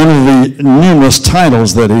 one of the numerous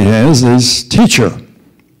titles that He has is teacher.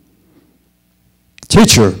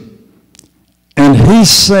 Teacher. And He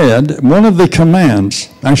said, one of the commands,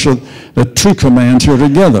 actually the two commands here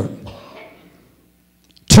together.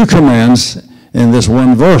 Two commands in this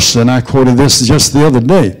one verse, and I quoted this just the other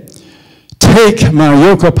day. Take my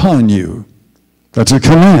yoke upon you. That's a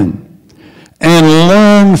command. And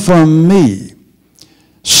learn from me.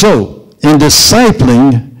 So, in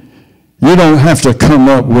discipling, you don't have to come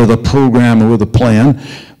up with a program or with a plan.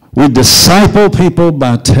 We disciple people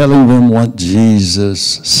by telling them what Jesus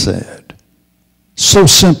said. So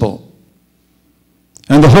simple.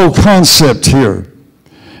 And the whole concept here,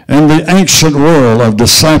 in the ancient world of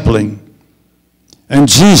discipling, and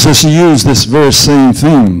Jesus used this very same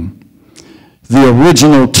thing. The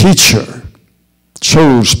original teacher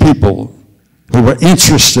chose people who were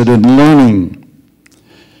interested in learning,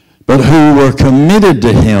 but who were committed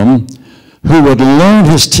to Him, who would learn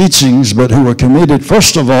His teachings, but who were committed,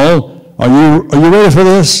 first of all, are you ready for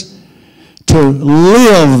this? To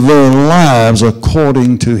live their lives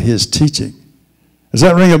according to His teaching. Does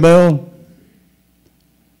that ring a bell?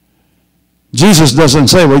 Jesus doesn't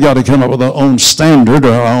say we got to come up with our own standard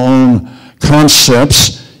or our own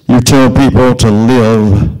concepts. You tell people to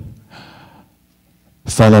live,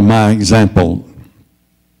 follow my example.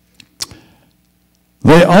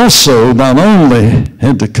 They also not only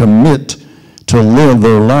had to commit to live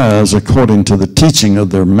their lives according to the teaching of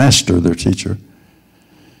their master, their teacher,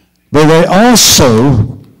 but they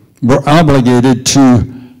also were obligated to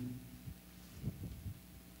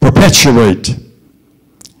perpetuate.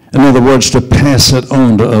 In other words, to pass it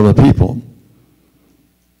on to other people.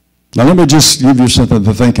 Now let me just give you something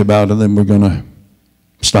to think about, and then we're going to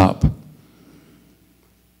stop.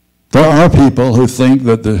 There are people who think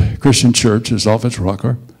that the Christian church is off its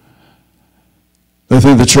rocker. They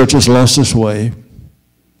think the church has lost its way,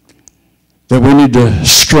 that we need to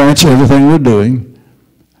scratch everything we're doing.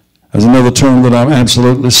 There's another term that I'm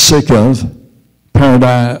absolutely sick of,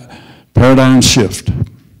 paradigm shift.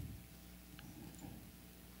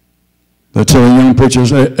 They're telling young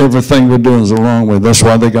preachers everything we're doing is the wrong way. That's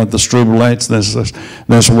why they got the strobe lights.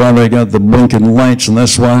 That's why they got the blinking lights, and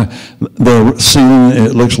that's why they're seeing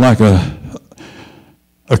it looks like a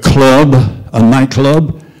club, a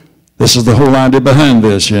nightclub. This is the whole idea behind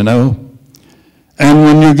this, you know. And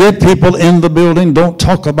when you get people in the building, don't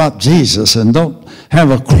talk about Jesus and don't have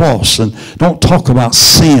a cross and don't talk about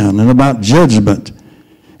sin and about judgment.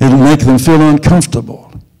 It'll make them feel uncomfortable.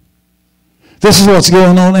 This is what's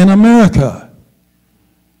going on in America.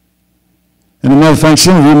 And as a matter of fact,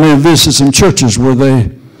 some of you may have visited some churches where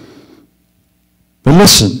but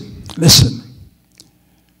listen.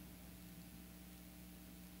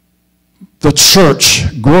 The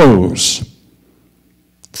church grows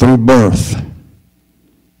through birth.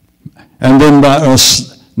 And then by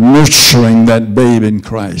us nurturing that babe in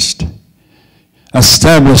Christ.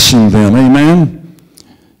 Establishing them, amen?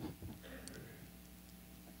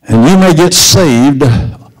 And you may get saved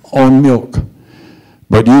on milk,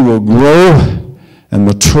 but you will grow and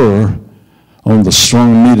mature on the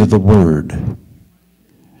strong meat of the Word.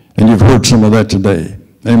 And you've heard some of that today.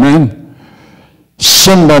 Amen?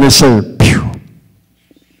 Somebody say, pew.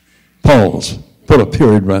 Pause. Put a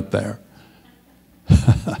period right there.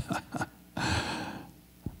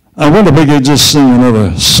 I wonder if we could just sing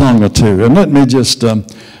another song or two. And let me just,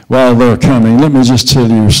 while they're coming, let me just tell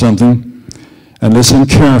you something, and listen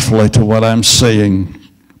carefully to what I'm saying.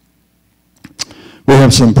 We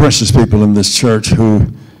have some precious people in this church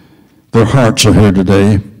who their hearts are here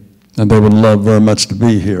today, and they would love very much to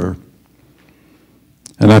be here.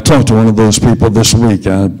 And I talked to one of those people this week.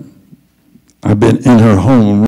 I've been in her home